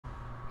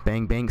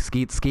Bang bang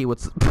skeet skeet.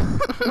 What's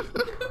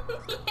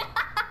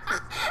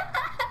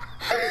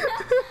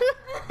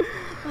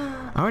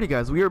Alrighty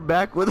guys, we are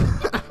back with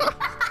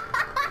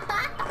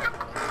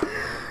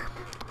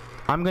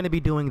I'm gonna be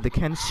doing the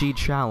KENSHI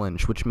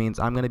challenge, which means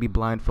I'm gonna be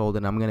blindfolded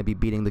and I'm gonna be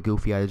beating the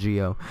goofy eye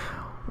Geo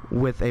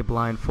with a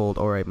blindfold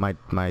or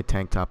my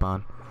tank top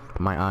on,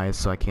 my eyes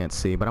so I can't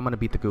see, but I'm gonna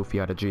beat the goofy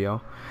out of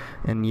Geo.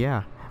 And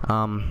yeah,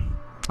 I'm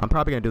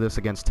probably gonna do this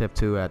against Tiff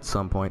too at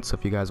some point, so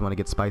if you guys want to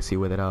get spicy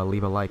with it,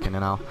 leave a like, and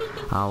then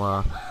I'll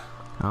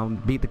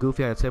beat the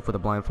goofy out of Tiff with a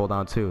blindfold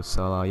on too.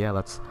 So yeah,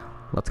 let's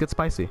get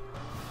spicy.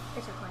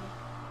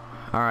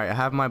 Alright, I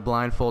have my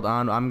blindfold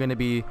on. I'm gonna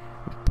be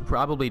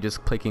probably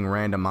just clicking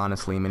random,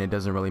 honestly. I mean, it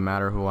doesn't really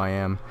matter who I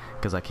am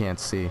because I can't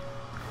see.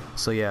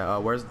 So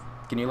yeah,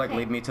 can you like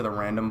lead me to the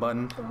random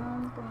button?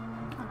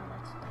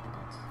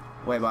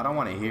 Wait, but I don't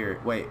want to hear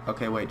it. Wait,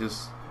 okay, wait,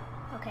 just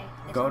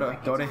go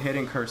to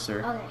hidden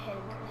cursor. Okay,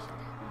 hidden cursor.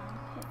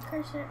 Hit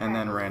cursor. And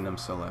then random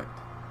select.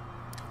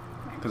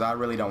 Because I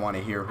really don't want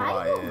to hear who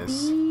I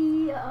is.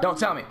 Don't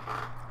tell me.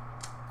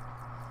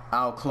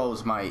 I'll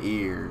close my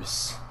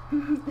ears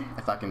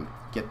if I can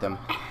get them.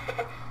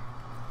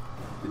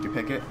 Did you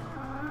pick it? No,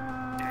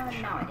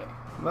 I did.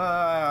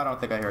 I don't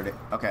think I heard it.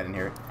 Okay, I didn't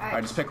hear it.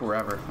 Alright, just pick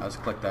wherever. I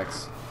just clicked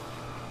X.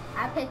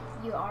 I picked.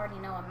 You already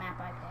know what map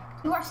I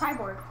picked. You are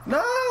Cyborg.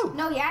 No!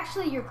 No,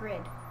 you're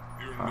Grid.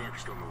 You're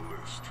next on the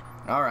list.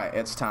 Alright,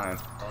 it's time.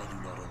 I do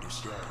not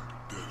understand.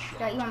 Deadshot.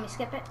 Yeah, you want me to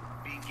skip it?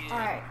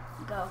 Alright,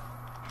 go.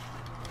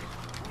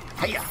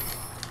 Hiya!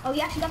 Oh,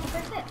 you actually got the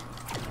first hit.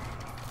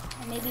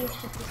 And maybe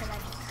it's just because I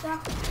just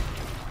suck.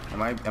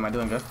 Am I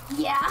doing good?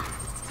 Yeah.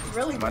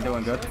 Really good. Am I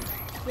doing good?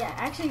 Yeah,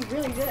 actually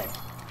really good.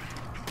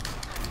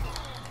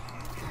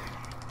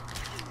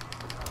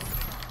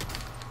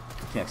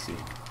 Can't see.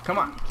 Come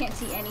on. Can't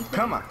see anything.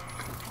 Come on.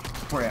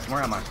 Where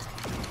am I?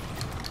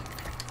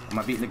 Am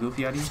I beating the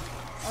goofy out of you?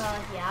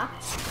 Yeah.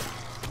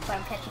 But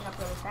I'm catching up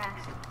really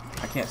fast.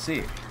 I can't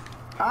see.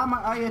 Ah,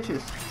 my eye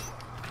itches.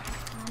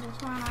 I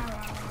just wanna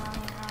run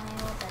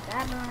with the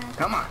bad boy.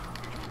 Come on.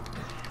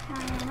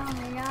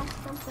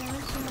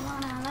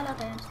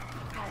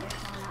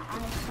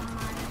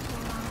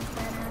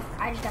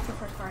 I just got the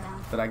first bar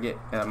down. Did I get,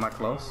 am I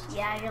close?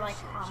 Yeah, you're like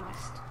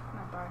almost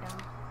my bar down.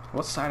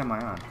 What side am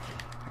I on?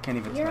 I can't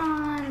even You're tell.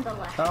 on the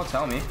left. Don't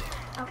tell me.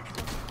 Oh.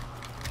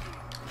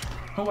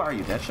 Who are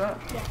you, Deadshot?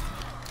 Yeah.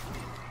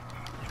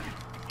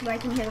 Where I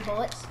can hear the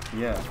bullets?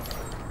 Yeah.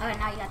 Alright,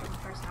 now you got the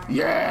first time.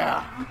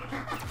 Yeah!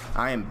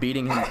 I am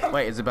beating him.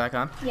 Wait, is it back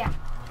on? Yeah.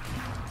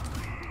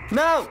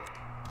 No!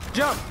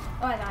 Jump!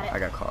 Oh, I got it. I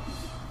got caught.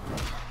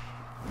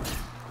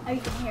 Oh,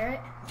 you can hear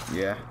it?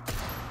 Yeah.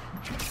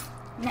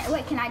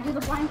 Wait, can I do the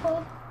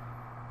blindfold?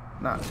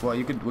 Nah, well,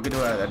 we could do it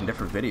at a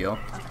different video.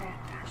 Okay.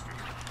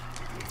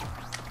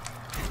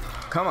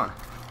 Come on.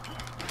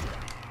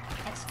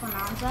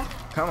 Exponenza?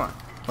 Come on.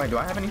 Wait, do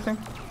I have anything?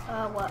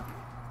 What?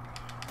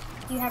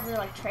 Do you have your,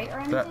 like, trait or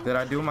anything? Did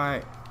I do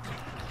my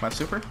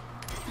super?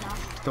 No.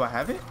 Do I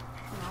have it?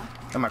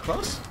 No. Am I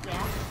close?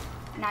 Yeah.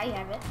 Now you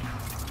have it.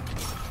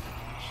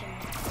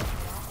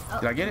 Oh,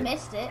 did I get it? You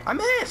missed it. I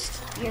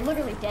missed! You're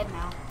literally dead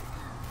now.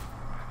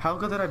 How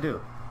good did I do?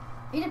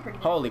 You did pretty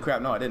good. Holy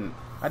crap, no I didn't.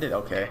 I did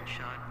okay.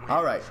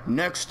 Alright,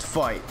 next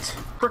fight.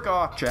 Frick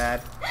off,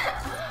 Chad.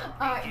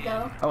 Alright,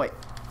 go. Oh wait.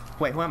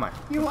 Wait, who am I?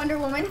 You're Wonder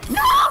Woman.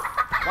 No!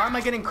 Why am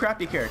I getting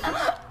crappy characters?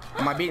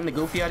 Am I beating the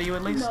goofy out of you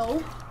at least?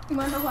 No. You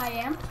wanna know who I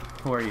am?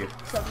 Who are you?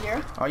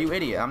 Sub-Zero. Oh, you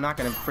idiot. I'm not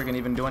gonna freaking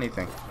even do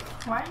anything.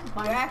 Why?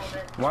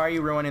 Why are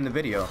you ruining the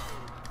video?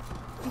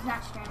 He's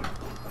not streaming.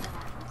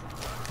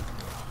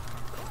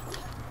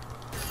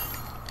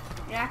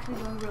 You're actually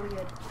doing really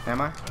good.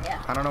 Am I?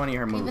 Yeah. I don't know any of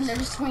her moves. Even though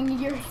just swinging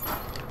your...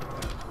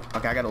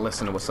 Okay, I gotta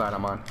listen to what side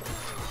I'm on.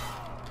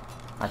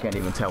 I can't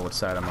even tell which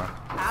side I'm on.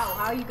 How?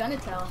 How are you gonna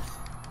tell?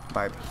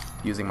 By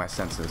using my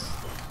senses.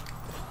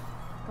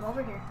 Come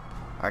over here.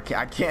 I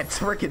can't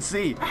freaking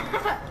see.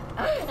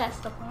 That's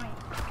the point.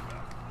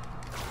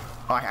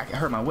 Oh, I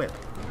heard my whip.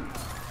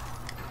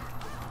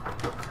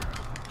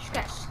 She's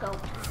got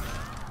scope.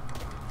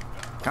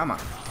 Come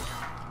on.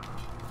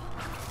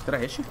 Did I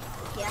hit you?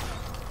 Yeah.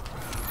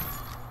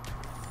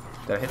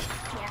 Did I hit you?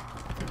 Yeah.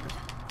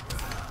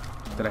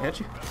 Did I hit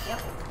you?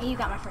 Yep. And you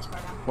got my first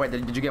bar down. Wait,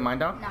 did you get mine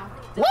down? No.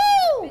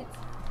 Woo!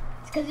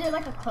 It's because you're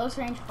like a close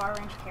range, far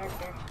range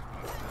character.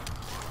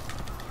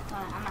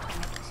 I'm not gonna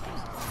make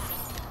excuses.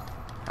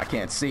 I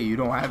can't see. You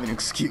don't have an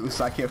excuse.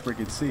 I can't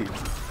freaking see.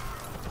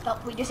 Oh,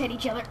 we just hit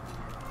each other.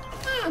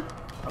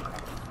 Okay.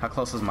 How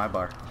close is my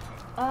bar?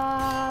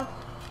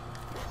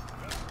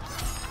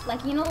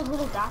 Like, you know those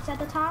little dots at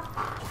the top?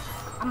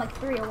 I'm like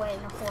 3 away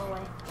and 4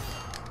 away.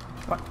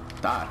 What?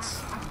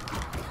 Dots?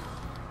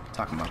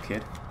 Talking about,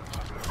 kid.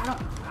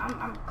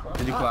 I'm close.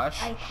 Did you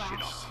clash? I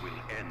clashed.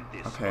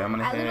 Okay, I'm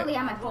gonna I hit literally it.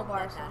 have my full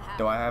bar, so.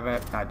 Do I have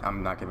it?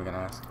 I'm not even gonna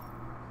ask.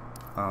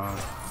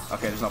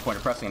 Okay, there's no point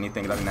in pressing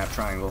anything because I didn't have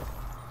triangle.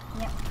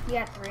 Yep, you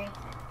got 3.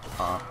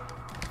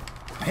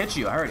 I hit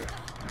you, I heard it.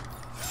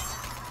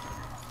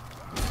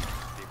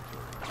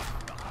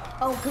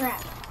 Oh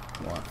crap.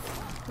 What?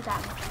 You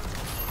got me.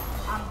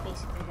 I'm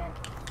basically dead.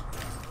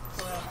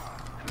 For real.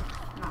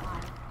 I'm not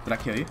lying. Did I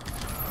kill you?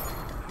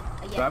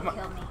 Yeah, you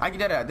killed me. I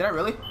did I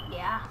really?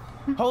 Yeah.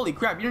 Holy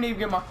crap, you didn't even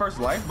get my first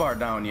life bar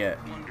down yet.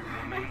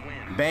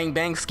 Bang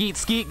bang skeet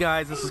skeet,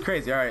 guys. This is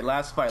crazy. Alright,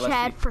 last fight.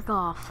 Chad, frick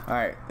off.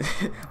 Alright.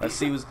 let's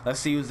see who's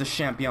the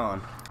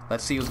champion.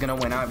 Let's see who's gonna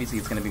win. Obviously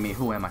it's gonna be me.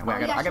 Who am I? Wait,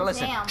 I gotta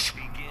listen.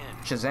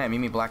 Shazam, you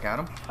mean Black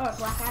Adam? Oh,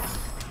 Black Adam.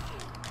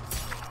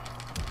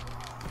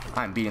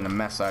 I'm beating the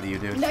mess out of you,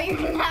 dude. No,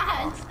 you're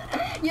not.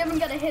 You haven't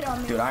got a hit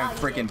on me. Dude, I'm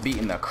freaking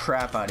beating the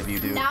crap out of you,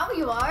 dude. Now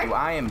you are. Dude,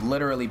 I am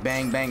literally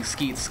bang bang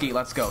skeet skeet.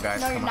 Let's go,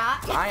 guys. No, you're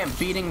not. I am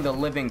beating the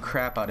living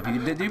crap out of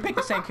you. Did you pick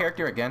the same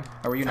character again,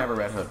 or were you never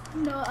Red Hood?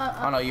 No.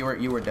 Oh no, you were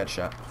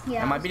Deadshot.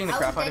 Yeah. Am I beating the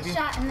crap out of you?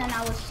 Deadshot, and then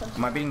I was.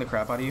 Am I beating the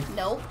crap out of you?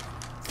 Nope.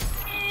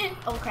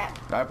 Oh crap.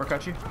 Did I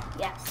uppercut you?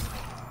 Yeah.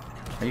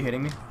 Are you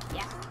hitting me?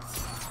 Yeah.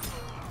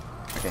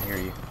 I can hear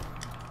you.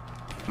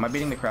 Am I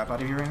beating the crap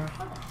out of you right now?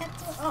 What the heck?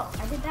 Oh,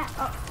 I did that.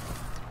 Oh.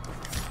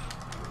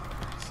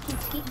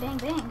 Skeet, skeet, bang,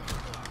 bang.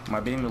 Am I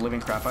beating the living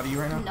crap out of you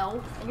right now?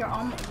 No,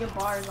 your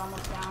bar is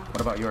almost down.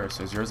 What about yours?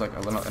 Is yours like a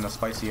little in a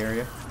spicy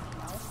area? No.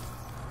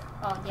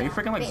 Oh, yeah. Are you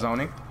freaking like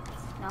zoning?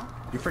 No.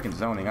 You're freaking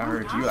zoning. I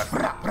heard you like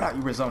brah, brah,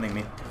 you were zoning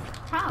me.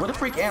 How? Where the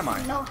freak am I? I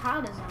don't know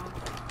how to zone.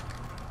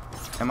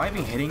 Am I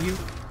even hitting you?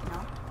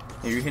 No.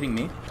 Are you hitting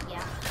me?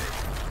 Yeah.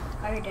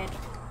 Oh, you're dead.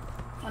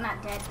 Well,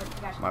 not dead, but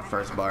you got My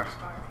first bar.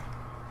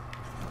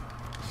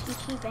 Skeet,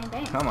 skeet, bang,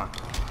 bang. Come on.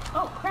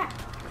 Oh, crap.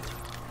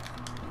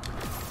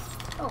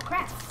 Oh,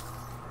 crap.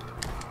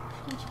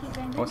 Skeet, skeet,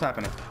 bang, bang. What's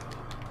happening?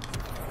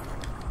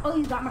 Oh,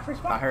 you got my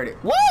first bar. I heard it.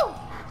 Woo!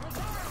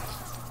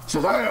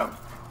 Shazam!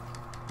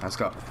 Let's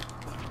go.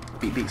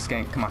 Beat, beat,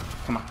 skank. Come on,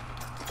 come on.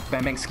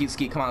 Bang, bang, skeet,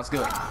 skeet. Come on, let's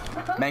do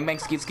it. Bang, bang,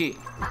 skeet, skeet.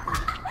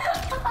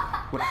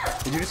 What?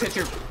 Did you just hit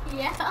your...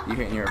 Yeah. You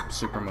hitting your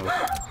super move.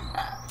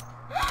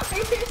 Are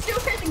you still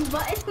pressing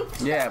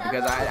buttons? Yeah,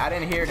 because I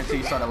didn't hear it until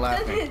you started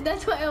laughing.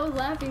 That's why I was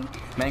laughing.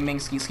 Bang, bang,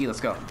 skeet, skeet. Let's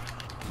go.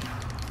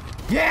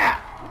 Yeah!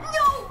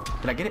 No!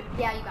 Did I get it?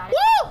 Yeah, you got it.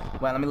 Woo!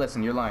 Well, let me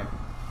listen. You're lying.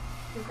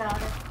 You got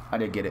it. I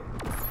did get it.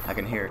 I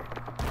can hear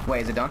it.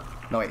 Wait, is it done?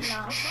 No, wait.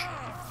 No. Shh.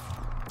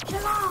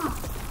 Come on.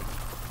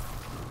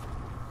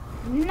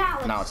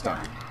 Now it's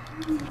done.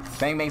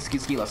 Bang, bang,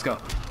 skeet, skeet. Let's go.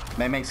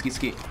 Bang, bang, skeet,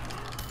 skeet.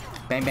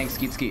 Bang, bang,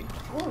 skeet, skeet.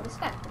 Ooh, this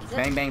guy's pretty good.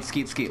 Bang, bang,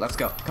 skeet, skeet. Let's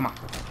go. Come on.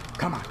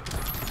 Come on.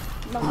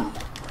 No,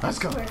 Let's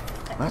go. swear.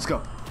 Let's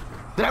go.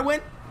 Did I win?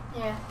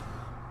 Yeah.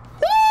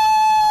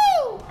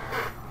 Woo!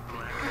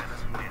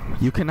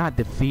 You cannot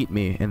defeat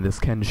me in this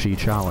Kenshi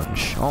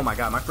challenge. Oh my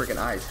god, my freaking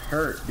eyes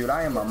hurt. Dude,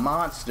 I am a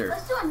monster.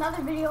 Let's do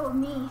another video of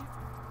me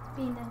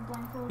being in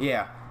blindfold.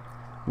 Yeah.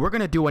 We're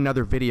gonna do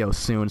another video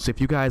soon, so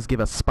if you guys give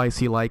a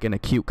spicy like and a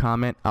cute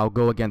comment, I'll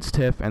go against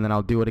Tiff, and then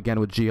I'll do it again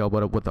with Gio,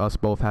 but with us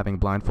both having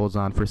blindfolds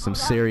on for some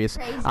serious...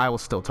 crazy. I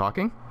was still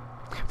talking.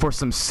 For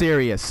some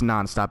serious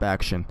non-stop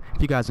action.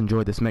 If you guys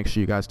enjoyed this, make sure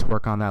you guys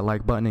twerk on that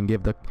like button and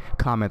give the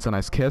comments a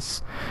nice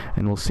kiss,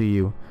 and we'll see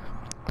you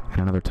at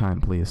another time,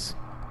 please.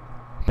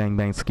 Bang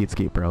bang skeet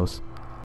skeet, bros.